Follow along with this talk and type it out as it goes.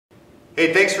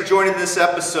Hey, thanks for joining this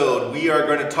episode. We are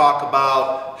going to talk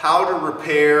about how to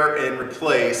repair and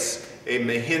replace a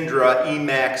Mahindra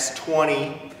Emax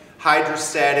 20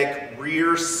 hydrostatic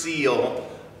rear seal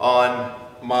on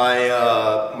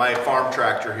my farm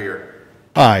tractor here.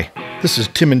 Hi, this is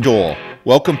Tim and Joel.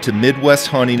 Welcome to Midwest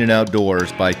Hunting and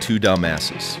Outdoors by Two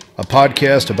Dumbasses, a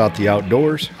podcast about the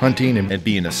outdoors, hunting, and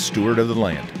being a steward of the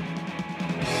land.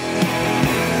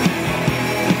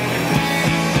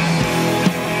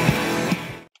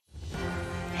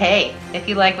 Hey, if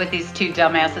you like what these two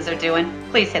dumbasses are doing,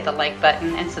 please hit the like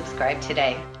button and subscribe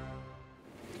today.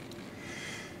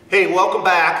 Hey, welcome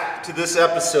back to this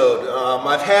episode.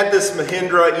 I've had this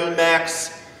Mahindra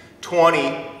Emax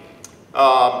 20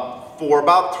 for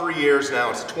about 3 years now.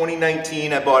 It's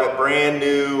 2019. I bought it brand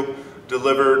new,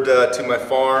 delivered to my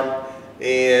farm,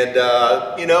 and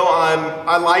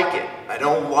I like it. I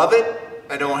don't love it,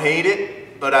 I don't hate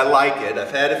it, but I like it.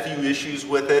 I've had a few issues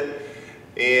with it,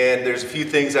 and there's a few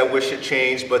things I wish it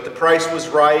changed, but the price was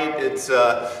right. It's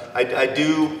I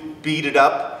do beat it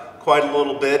up quite a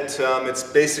little bit. It's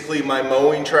basically my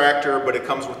mowing tractor, but it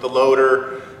comes with the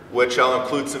loader, which I'll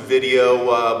include some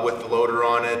video with the loader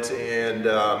on it, and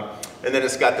then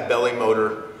it's got the belly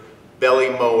mower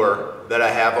that I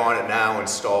have on it now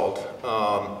installed.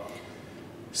 But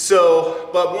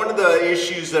one of the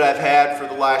issues that I've had for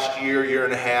the last year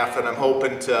and a half, and I'm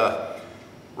hoping to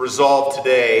resolve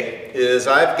today, is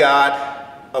I've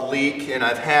got a leak, and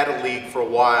I've had a leak for a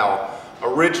while.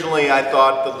 Originally, I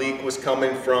thought the leak was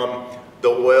coming from the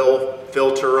oil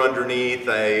filter underneath.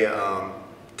 I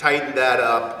tightened that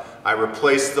up. I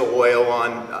replaced the oil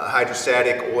on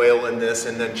hydrostatic oil in this,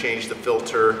 and then changed the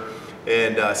filter,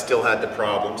 and still had the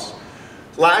problems.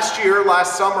 Last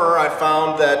summer, I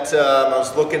found that I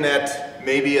was looking at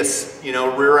maybe a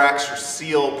rear axle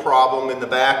seal problem in the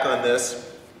back on this.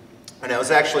 And I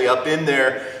was actually up in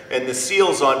there, and the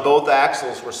seals on both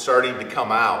axles were starting to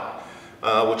come out,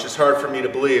 which is hard for me to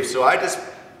believe. So I just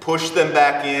pushed them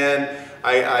back in.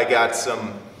 I got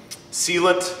some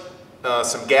sealant,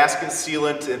 some gasket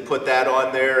sealant, and put that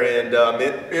on there, and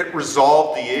it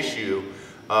resolved the issue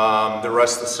the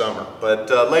rest of the summer. But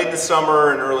late in the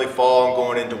summer and early fall and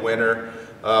going into winter,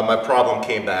 my problem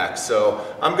came back. So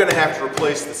I'm going to have to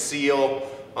replace the seal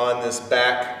on this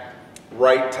back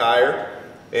right tire.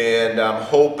 And I'm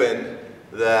hoping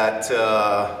that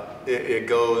it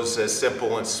goes as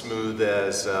simple and smooth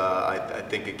as I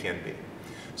think it can be.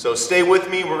 So stay with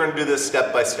me, we're going to do this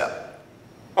step by step.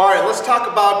 All right, let's talk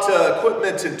about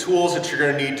equipment and tools that you're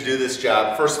going to need to do this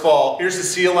job. First of all, here's the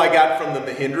seal I got from the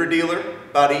Mahindra dealer,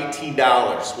 about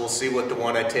 $18. We'll see what the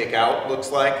one I take out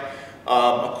looks like.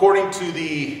 According to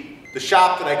the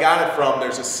shop that I got it from,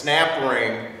 there's a snap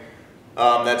ring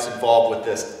that's involved with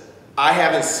this. I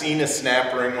haven't seen a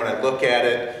snap ring when I look at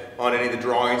it on any of the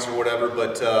drawings or whatever,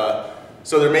 but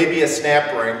so there may be a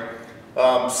snap ring.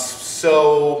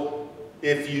 So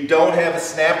if you don't have a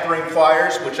snap ring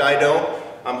pliers, which I don't,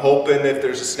 I'm hoping if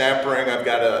there's a snap ring, I've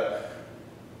got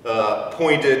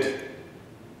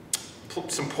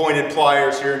some pointed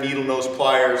pliers here, needle nose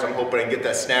pliers. I'm hoping I can get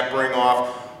that snap ring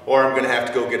off, or I'm going to have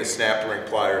to go get a snap ring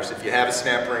pliers. If you have a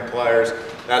snap ring pliers,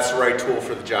 that's the right tool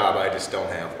for the job. I just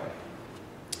don't have one.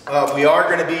 We are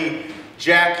going to be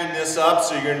jacking this up,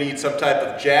 so you're going to need some type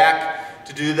of jack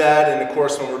to do that. And of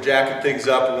course, when we're jacking things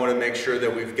up, we want to make sure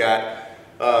that we've got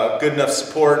good enough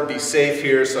support and be safe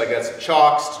here. So I got some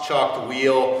chalks to chalk the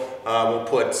wheel. We'll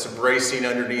put some bracing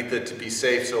underneath it to be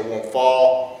safe so it won't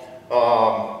fall.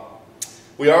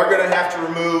 We are going to have to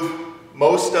remove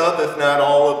most of, if not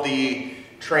all of, the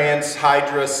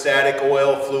hydrostatic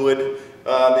oil fluid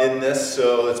in this.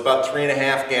 So it's about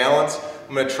 3.5 gallons.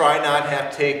 I'm going to try not have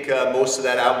to take most of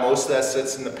that out. Most of that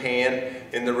sits in the pan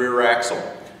in the rear axle.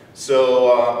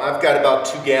 So I've got about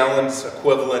 2 gallons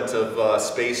equivalent of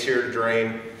space here to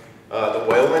drain the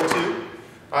oil into.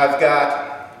 I've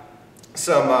got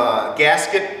some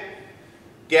gasketing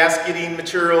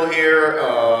material here.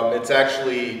 It's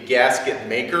actually gasket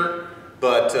maker,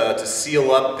 but to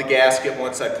seal up the gasket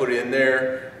once I put it in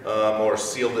there, or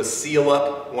seal the seal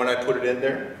up when I put it in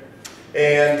there.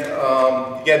 And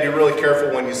you got to be really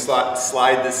careful when you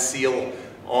slide this seal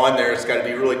on there. It's got to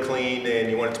be really clean, and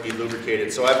you want it to be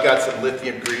lubricated. So I've got some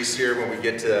lithium grease here when we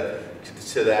get to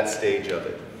that stage of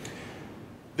it.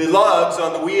 The lugs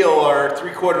on the wheel are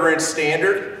 3/4 inch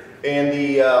standard, and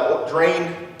the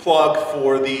drain plug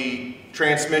for the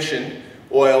transmission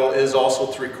oil is also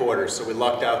 3/4, so we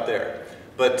lucked out there.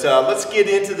 But let's get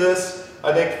into this.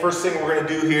 I think the first thing we're going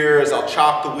to do here is I'll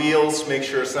chop the wheels, make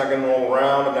sure it's not going to roll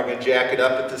around. I'm not going to jack it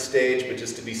up at this stage, but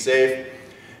just to be safe.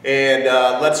 And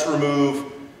let's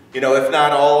remove if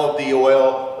not all of the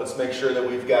oil, let's make sure that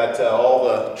we've got all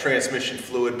the transmission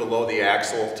fluid below the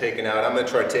axle taken out. I'm going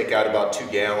to try to take out about 2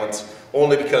 gallons,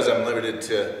 only because I'm limited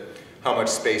to how much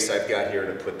space I've got here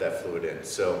to put that fluid in.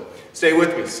 So stay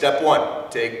with me. Step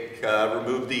 1,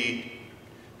 remove the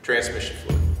transmission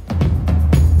fluid.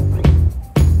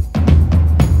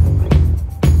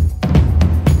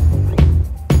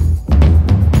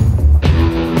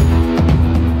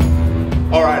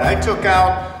 All right, I took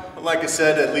out, like I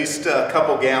said, at least a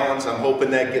couple gallons. I'm hoping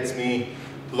that gets me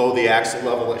below the axle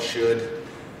level. It should.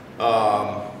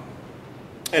 And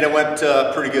it went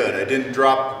pretty good. I didn't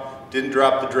drop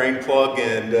the drain plug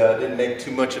and didn't make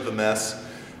too much of a mess.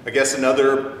 I guess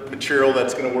another material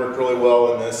that's going to work really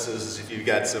well in this is if you've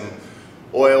got some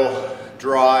oil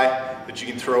dry that you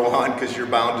can throw on, because you're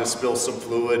bound to spill some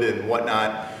fluid and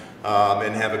whatnot,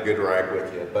 and have a good rag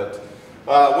with you. But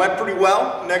went pretty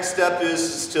well. Next step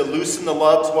is to loosen the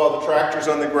lugs while the tractor's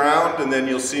on the ground, and then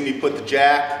you'll see me put the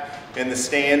jack and the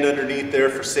stand underneath there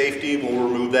for safety. We'll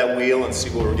remove that wheel and see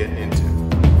what we're getting into.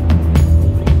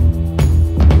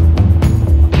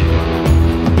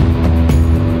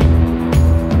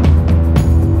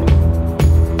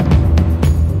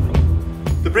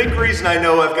 The big reason I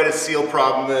know I've got a seal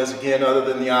problem is, again, other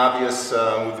than the obvious,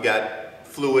 we've got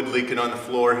fluid leaking on the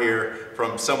floor here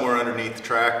from somewhere underneath the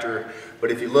tractor.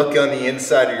 But if you look on the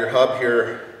inside of your hub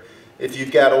here, if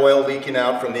you've got oil leaking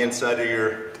out from the inside of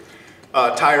your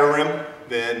tire rim,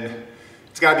 then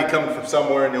it's got to be coming from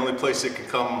somewhere, and the only place it can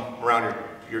come around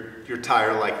your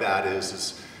tire like that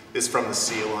is from the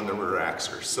seal on the rear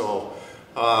axle. So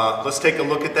let's take a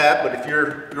look at that. But if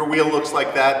your wheel looks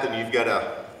like that, then you've got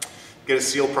a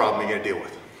seal problem you got to deal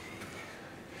with.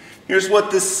 Here's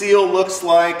what this seal looks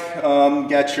like.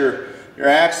 Got your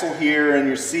axle here and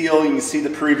your seal. You can see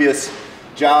the previous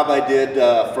job I did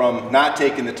from not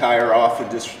taking the tire off and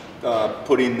just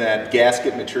putting that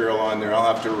gasket material on there.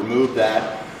 I'll have to remove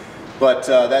that. But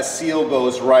that seal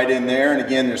goes right in there. And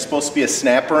again, there's supposed to be a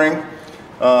snap ring.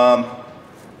 But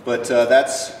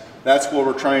that's what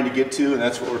we're trying to get to, and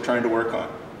that's what we're trying to work on.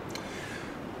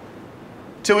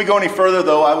 Until we go any further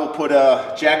though, I will put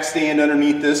a jack stand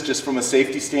underneath this just from a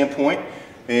safety standpoint,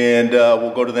 and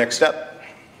we'll go to the next step.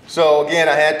 So again,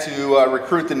 I had to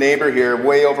recruit the neighbor here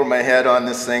way over my head on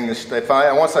this thing.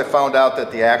 Once I found out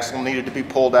that the axle needed to be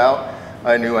pulled out,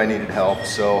 I knew I needed help.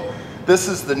 So this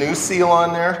is the new seal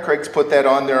on there. Craig's put that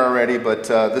on there already, but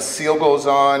this seal goes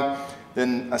on,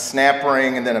 then a snap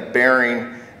ring, and then a bearing,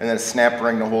 and then a snap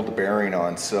ring to hold the bearing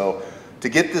on. So to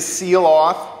get this seal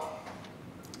off,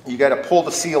 you got to pull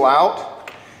the seal out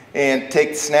and take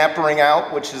the snap ring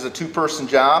out, which is a 2-person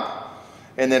job.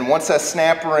 And then once that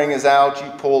snap ring is out, you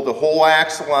pull the whole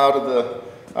axle out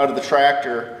of the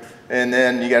tractor, and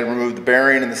then you got to remove the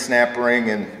bearing and the snap ring,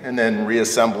 and then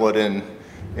reassemble it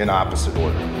in opposite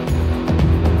order.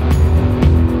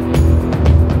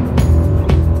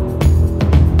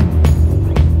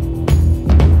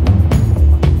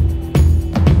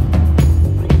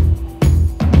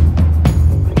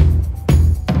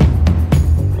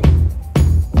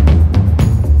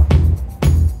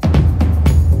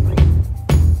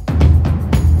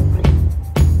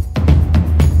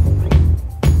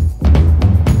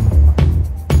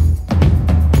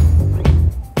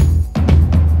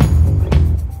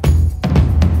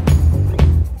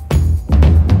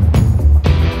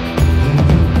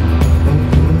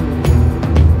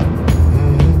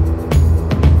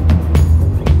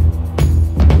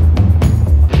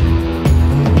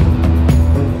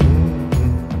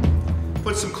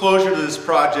 Closure to this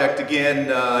project. Again,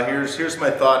 here's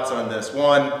my thoughts on this.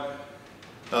 One,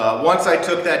 once I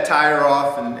took that tire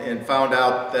off and found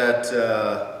out that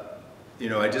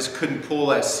I just couldn't pull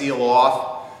that seal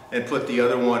off and put the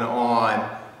other one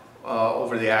on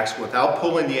over the axle without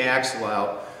pulling the axle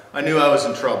out, I knew I was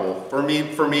in trouble. For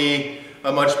me,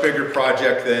 a much bigger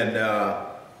project than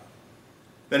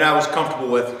I was comfortable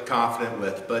with, confident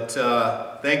with. But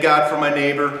thank God for my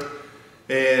neighbor.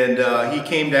 And he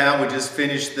came down. We just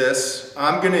finished this.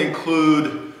 I'm going to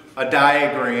include a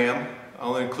diagram.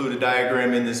 I'll include a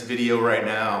diagram in this video right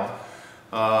now.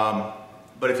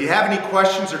 But if you have any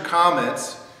questions or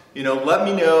comments, let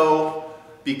me know,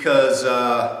 because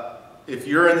if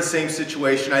you're in the same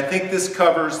situation, I think this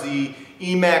covers the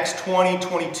Emax 20,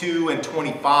 22, and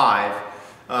 25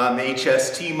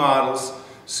 HST models.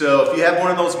 So if you have one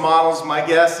of those models, my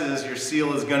guess is your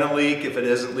seal is going to leak if it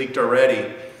hasn't leaked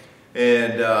already.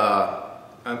 And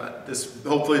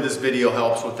hopefully this video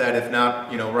helps with that. If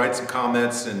not, write some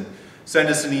comments and send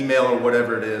us an email or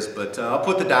whatever it is. But I'll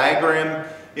put the diagram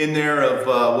in there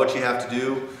of what you have to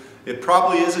do. It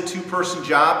probably is a 2-person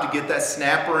job to get that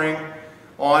snap ring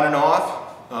on and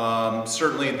off.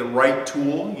 Certainly the right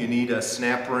tool. You need a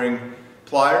snap ring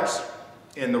pliers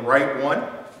and the right one.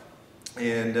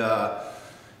 And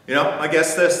you know, I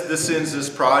guess this ends this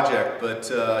project. But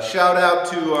shout out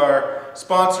to our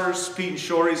sponsors, Pete and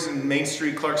Shorey's in Main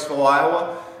Street, Clarksville,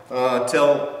 Iowa.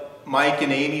 Tell Mike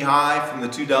and Amy hi from the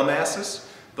Two Dumbasses.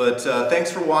 But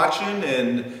thanks for watching,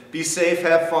 and be safe,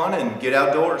 have fun, and get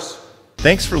outdoors.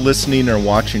 Thanks for listening or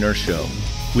watching our show.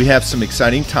 We have some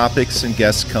exciting topics and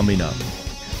guests coming up.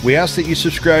 We ask that you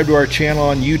subscribe to our channel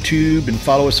on YouTube and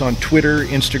follow us on Twitter,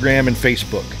 Instagram, and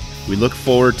Facebook. We look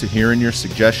forward to hearing your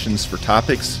suggestions for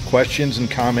topics, Questions and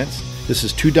comments. This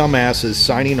is Two Dumbasses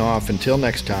signing off. Until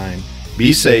next time,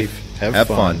 be safe, have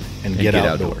fun, and get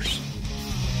outdoors.